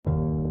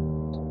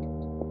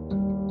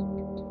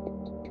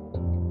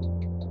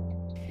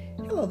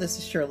Hello, this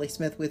is Shirley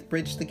Smith with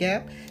Bridge the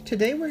Gap.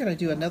 Today we're going to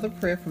do another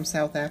prayer from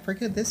South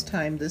Africa. This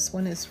time, this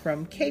one is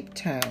from Cape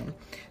Town.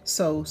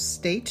 So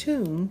stay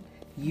tuned.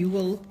 You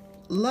will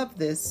love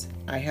this.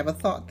 I have a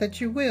thought that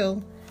you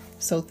will.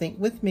 So think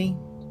with me.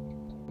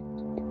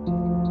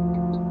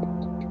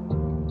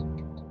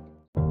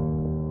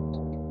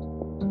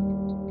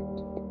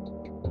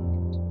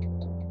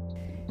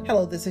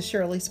 Hello, this is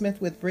Shirley Smith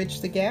with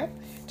Bridge the Gap.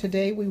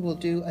 Today we will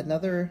do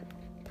another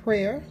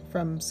prayer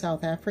from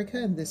South Africa,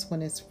 and this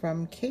one is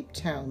from Cape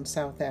Town,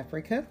 South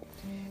Africa.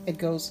 It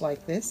goes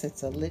like this.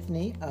 It's a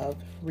litany of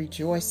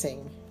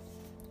rejoicing.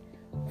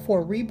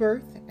 For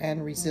rebirth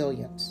and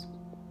resilience,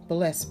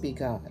 blessed be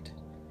God.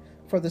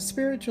 For the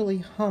spiritually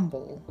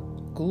humble,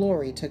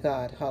 glory to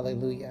God,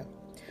 hallelujah.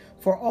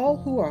 For all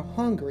who are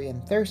hungry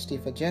and thirsty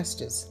for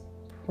justice,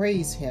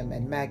 praise him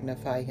and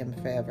magnify him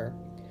forever.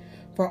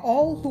 For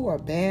all who are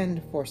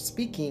banned for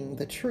speaking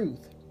the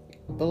truth,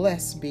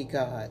 blessed be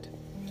God.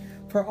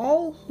 For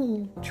all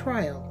who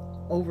triumph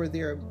over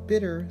their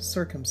bitter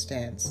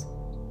circumstance,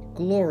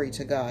 glory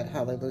to God,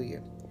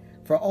 hallelujah.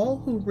 For all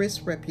who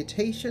risk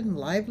reputation,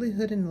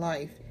 livelihood, and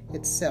life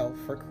itself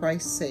for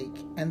Christ's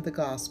sake and the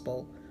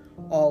gospel,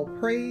 all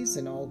praise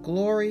and all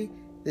glory.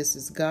 This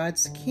is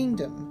God's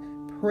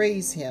kingdom.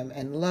 Praise him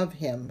and love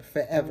him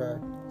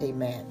forever.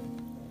 Amen.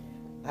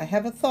 I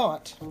have a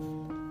thought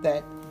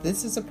that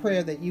this is a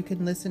prayer that you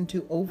can listen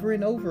to over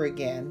and over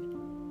again,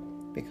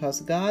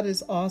 because God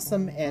is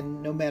awesome,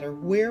 and no matter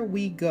where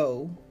we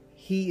go,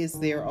 he is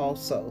there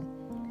also.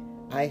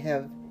 I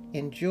have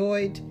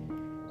enjoyed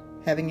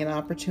having an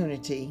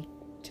opportunity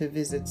to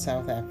visit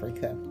South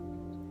Africa.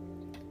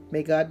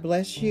 May God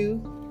bless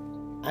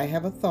you. I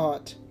have a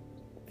thought.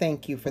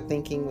 Thank you for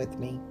thinking with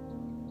me.